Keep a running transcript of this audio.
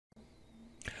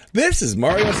This is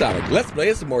MARIOSONIC. Let's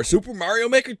play some more Super Mario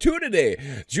Maker 2 today.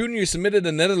 Junior submitted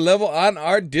another level on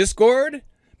our Discord.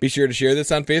 Be sure to share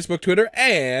this on Facebook, Twitter,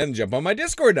 and jump on my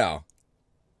Discord now.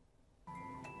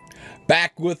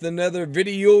 Back with another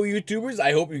video, YouTubers.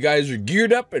 I hope you guys are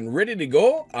geared up and ready to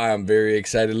go. I'm very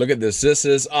excited. Look at this. This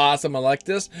is awesome. I like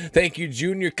this. Thank you,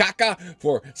 Junior Kaka,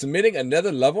 for submitting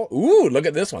another level. Ooh, look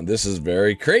at this one. This is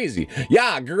very crazy.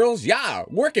 Yeah, girls. Yeah,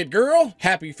 work it, girl.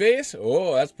 Happy face.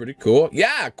 Oh, that's pretty cool.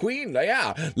 Yeah, queen.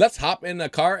 Yeah, let's hop in the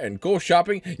car and go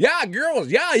shopping. Yeah, girls.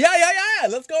 Yeah.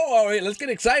 Let's go. All right, let's get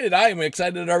excited. I am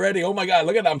excited already. Oh my God,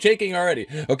 look at that. I'm shaking already.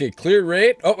 Okay, clear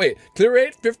rate. Oh wait, clear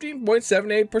rate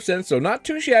 15.78%. So not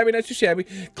too shabby, not too shabby.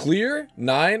 Clear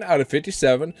 9 out of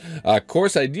 57.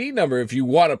 Course ID number, if you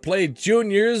want to play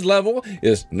Junior's level,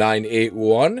 is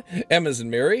 981. M as in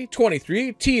Mary,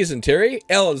 23. T as in Terry,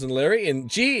 L as in Larry, and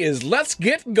G is let's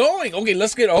get going. Okay,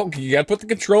 let's get. Okay, you gotta put the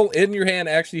control in your hand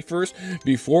actually first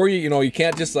before you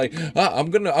can't just like I'm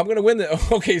gonna win the.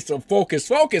 Okay, so focus.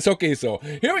 Okay, so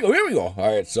here we go.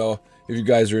 All right, so. If you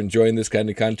guys are enjoying this kind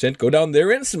of content, go down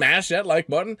there and smash that like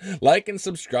button, like and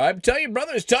subscribe. Tell your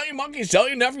brothers, tell your monkeys, tell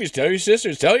your nephews, tell your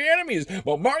sisters, tell your enemies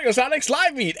about MARIOSONIC's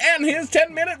live feed and his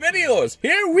 10-minute videos.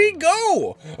 Here we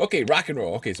go. Okay, rock and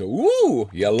roll. Okay, so ooh,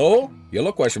 yellow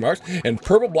question marks and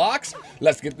purple blocks.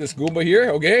 Let's get this Goomba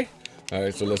here. Okay. All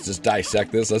right, so let's just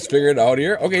dissect this. Let's figure it out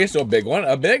here. Okay, so a big one,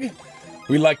 a big.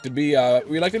 We like to be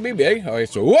big. All right,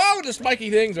 so whoa, the spiky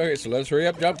things. Okay, so let's hurry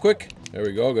up, jump quick. There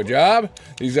we go. Good job.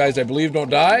 These guys, I believe, don't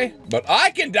die, but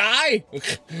I can die.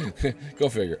 Go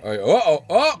figure. All right.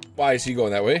 Oh. Why is he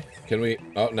going that way? Can we?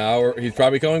 Oh, now he's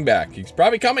probably coming back. He's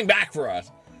probably coming back for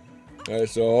us. All right,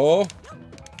 so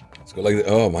let's go like that.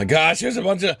 Oh my gosh, there's a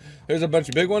bunch of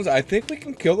big ones. I think we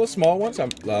can kill the small ones. All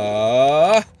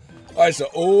right, so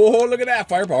look at that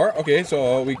firepower. Okay,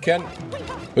 so we can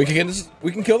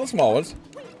kill the small ones.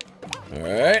 All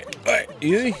right,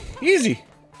 easy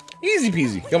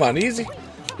peasy. Come on, easy.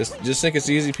 Just think it's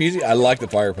easy peasy. I like the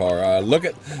firepower. Look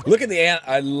at the ant.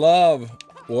 I love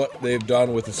what they've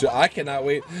done with the. I cannot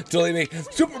wait till they make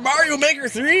Super Mario Maker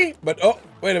 3. But oh,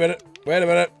 wait a minute. We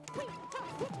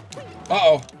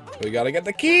gotta get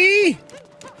the key.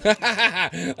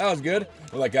 That was good.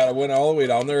 Well, I gotta win all the way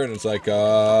down there, and it's like,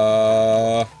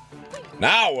 now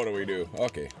what do we do?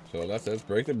 Okay, so let's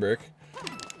break the brick.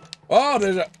 Oh,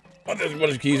 there's a bunch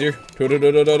of keys here.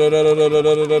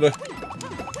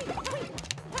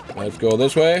 Let's go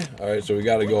this way. All right, so we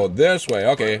gotta go this way.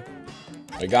 Okay,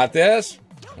 I got this.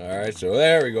 All right, so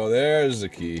there we go. There's the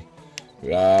key.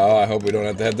 I hope we don't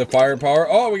have to have the firepower.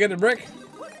 Oh, we get the brick.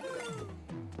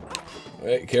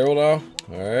 Wait, careful now.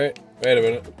 All right, wait a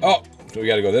minute. Oh, so we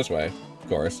gotta go this way.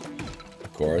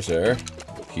 Of course, there.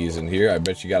 Keys in here. I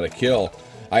bet you gotta kill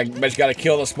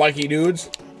the spiky dudes.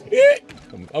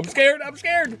 I'm scared.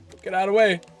 Get out of the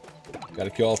way. Gotta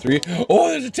kill all 3. Oh,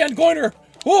 there's a 10-coiner.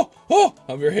 Oh,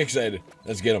 I'm very excited.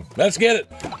 Let's get him. Let's get it.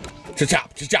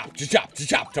 Cha-chop, cha-chop, cha-chop,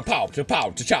 cha-chop, cha-pow,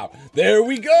 cha-pow, cha-chop. There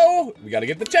we go. We gotta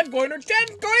get the 10-coiner.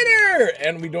 10-coiner!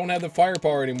 And we don't have the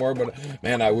firepower anymore, but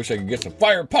man, I wish I could get some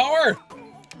firepower.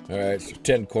 All right, so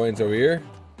 10 coins over here.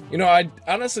 I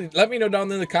honestly, let me know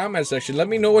down in the comment section. Let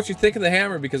me know what you think of the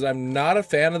hammer, because I'm not a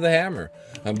fan of the hammer.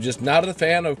 I'm just not a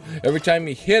fan of every time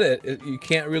you hit it, you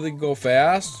can't really go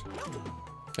fast.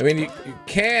 I mean, you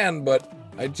can, but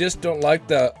I just don't like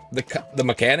the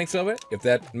mechanics of it, if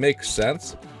that makes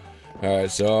sense. All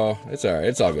right, so it's all right.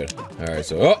 It's all good. All right,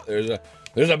 so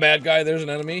there's a bad guy. There's an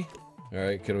enemy. All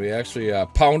right, can we actually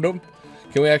pound him?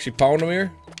 Can we actually pound him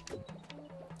here?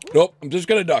 Nope. I'm just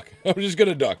gonna duck.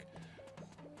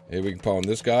 Hey, we can pound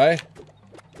this guy.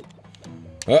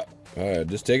 All right,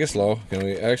 just take it slow. Can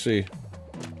we actually?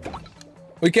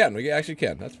 We actually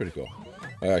can. That's pretty cool.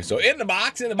 All right, so in the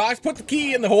box, put the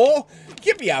key in the hole.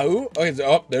 Yippee-yahoo. Okay,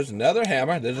 so there's another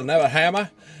hammer. The hammer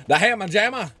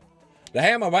jammer. The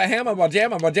hammer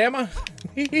jammer.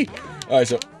 All right,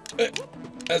 so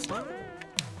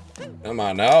come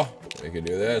on now. We can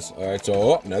do this. All right,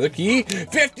 so another key.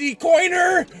 50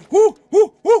 coiner. Woo.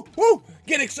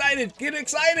 Get excited.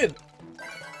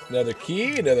 Another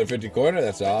key, another 50 coiner.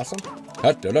 That's awesome.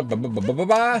 Okay.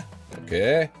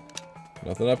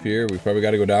 Nothing up here. We probably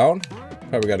got to go down.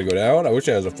 I wish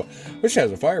I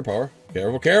had a firepower.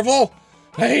 Careful.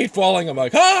 I hate falling. I'm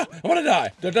like, I'm gonna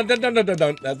die.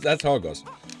 Dun. That's how it goes.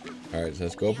 All right, so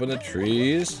let's go up in the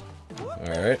trees. All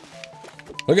right.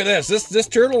 Look at this. This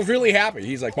turtle's really happy.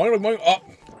 He's like, money. Oh,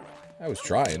 I was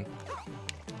trying.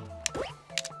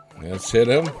 Let's hit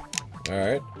him. All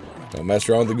right. Don't mess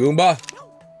around with the Goomba.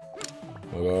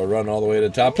 We'll run all the way to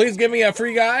the top. Please give me a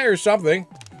free guy or something.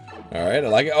 All right, I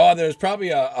like it. Oh, there's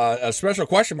probably a special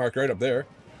question mark right up there.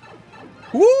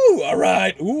 Woo! All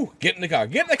right. Ooh, get in the car.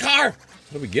 Get in the car.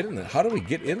 How do we get in the? How do we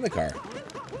get in the car?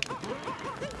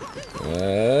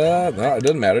 No, it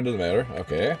doesn't matter. It doesn't matter.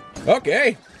 Okay.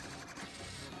 Okay.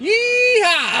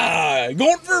 Yeehaw!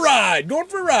 Going for a ride. Going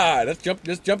for a ride. Let's jump.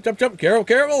 Just jump, jump, jump. Careful,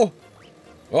 careful.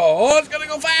 Oh, it's gonna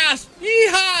go fast.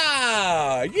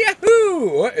 Yeehaw!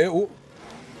 Yahoo!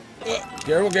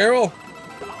 Careful, careful.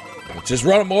 Just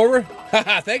run him over.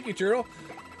 Haha, thank you, Turtle.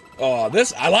 Oh,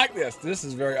 I like this. This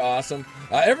is very awesome.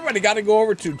 Everybody got to go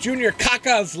over to Junior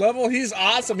Kaka's level. He's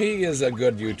awesome. He is a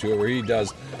good YouTuber. He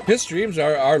does. His streams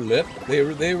are lit. They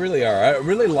really are. I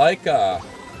really like. I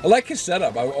like his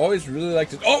setup. I always really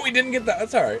liked it. Oh, we didn't get that.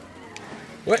 That's all right.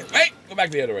 Wait. Go back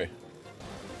the other way.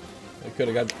 I could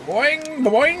have got boing,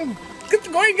 boing. Get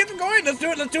them going. Get them going. Let's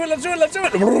do it. Let's do it. Let's do it. Let's do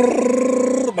it.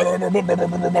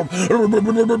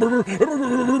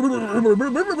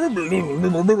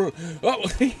 Oh,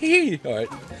 all right.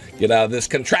 Get out of this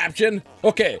contraption.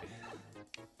 Okay.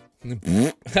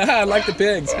 I like the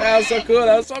pigs. That was so cool.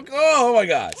 That was so cool. Oh my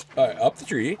gosh. All right, up the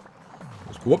tree.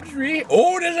 Let's go up the tree.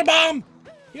 Oh, there's a bomb.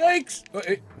 Yikes. Oh,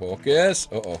 hey. Focus.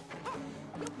 Uh-oh.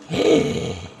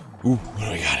 Ooh, what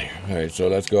do we got here? All right, so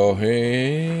let's go.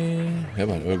 Hey,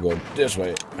 come on, we'll go this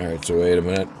way. All right, so wait a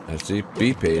minute. Let's see.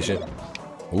 Be patient.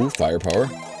 Ooh, firepower.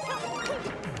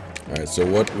 All right, so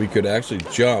what we could actually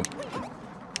jump.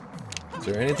 Is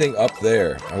there anything up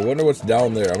there? I wonder what's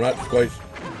down there. I'm not quite.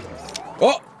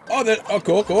 Oh,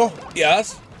 cool.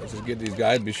 Yes. Let's just get these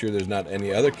guys. Be sure there's not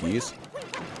any other keys.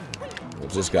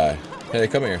 What's this guy? Hey,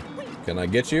 come here. Can I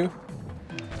get you?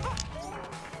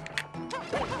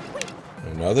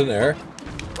 Nothing there.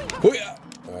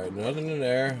 Alright, nothing in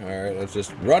there. Alright, let's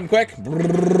just run quick.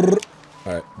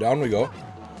 Alright, down we go.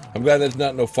 I'm glad there's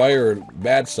not no fire or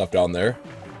bad stuff down there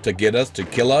to get us, to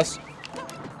kill us.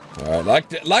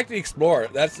 Alright, like to explore.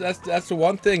 That's the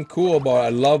one thing cool about I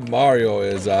love Mario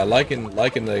is liking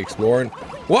the exploring.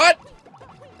 What?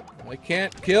 I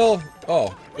can't kill.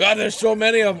 Oh, God, there's so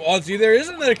many of them. Oh, see, there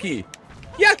isn't a key.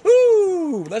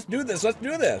 Yahoo! Let's do this. Let's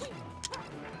do this.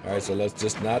 Alright, so let's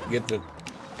just not get the...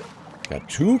 Got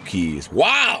 2 keys.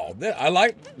 Wow! I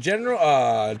like Junior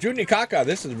Kaka.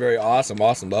 This is a very awesome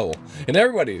level. And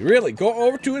everybody, really, go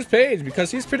over to his page because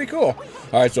he's pretty cool.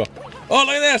 Alright, so... Oh,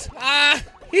 look at this! Ah!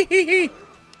 Hee hee hee!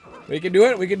 We can do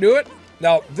it. We can do it.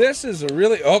 Now, this is a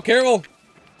really... Oh, careful!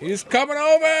 He's coming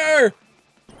over!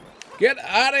 Get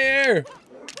out of here!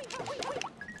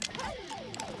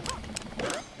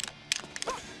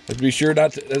 Let's be sure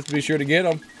to get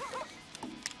him.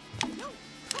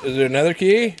 Is there another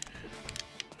key?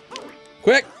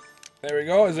 Quick! There we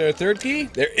go. Is there a 3rd key?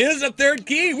 There is a 3rd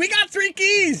key! We got 3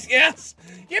 keys! Yes!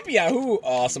 Yippee yahoo!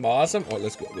 Awesome, awesome. Oh,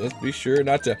 let's go. Let's be sure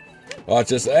not to... Oh,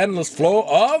 it's just endless flow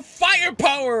of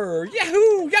firepower!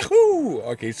 Yahoo! Yahoo!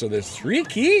 Okay, so there's 3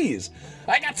 keys.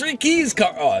 I got 3 keys.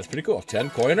 Oh, that's pretty cool.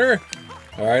 10 coiner.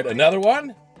 Alright, another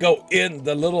one. Go in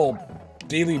the little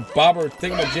daily bobber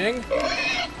thingamajig.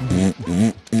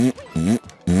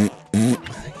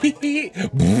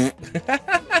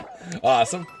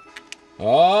 Awesome.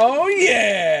 Oh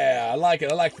yeah, I like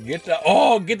it. I like to get the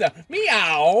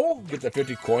meow. Get the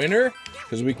 50 coiner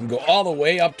because we can go all the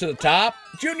way up to the top.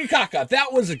 Junior Kaka,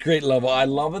 that was a great level. I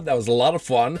love it. That was a lot of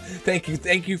fun. Thank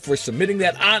you for submitting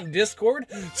that on Discord.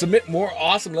 Submit more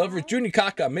awesome levels. Junior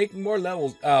Kaka, making more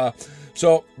levels.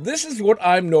 So this is what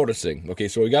I'm noticing. Okay,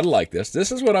 so we gotta like this.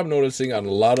 This is what I'm noticing on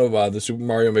a lot of the Super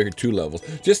Mario Maker 2 levels.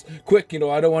 Just quick, I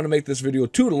don't want to make this video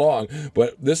too long,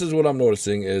 but this is what I'm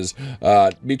noticing is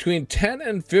between 10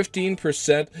 and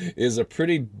 15% is a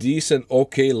pretty decent,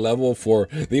 okay level for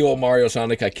the old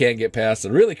MARIOSONIC. I can't get past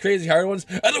the really crazy hard ones.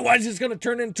 Otherwise, it's gonna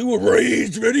turn into a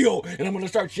rage video, and I'm gonna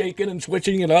start shaking and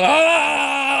switching and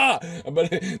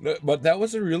But that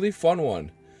was a really fun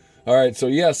one. All right, so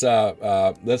yes,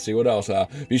 let's see what else.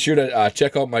 Be sure to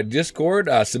check out my Discord.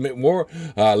 Submit more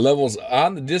levels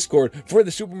on the Discord for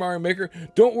the Super Mario Maker.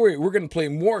 Don't worry, we're gonna play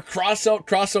more Crossout.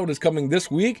 Crossout is coming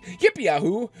this week. Yippee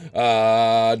yahoo!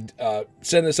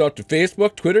 Send this out to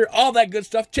Facebook, Twitter, all that good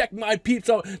stuff. Check my peeps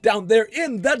out down there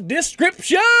in the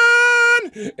description.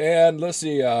 And let's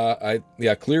see,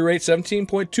 clear rate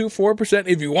 17.24%.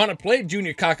 If you want to play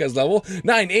Junior Kaka's level,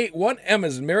 981, M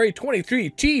as in Mary, 23,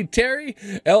 T Terry,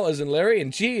 L as in Larry,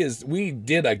 and G is we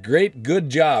did a good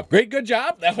job. Good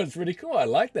job. That was pretty cool. I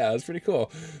like that. That was pretty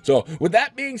cool. So with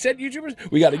that being said,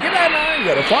 YouTubers, we got to get on now. We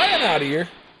got to fly on out of here.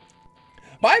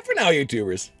 Bye for now,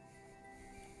 YouTubers.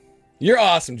 You're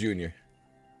awesome, Junior.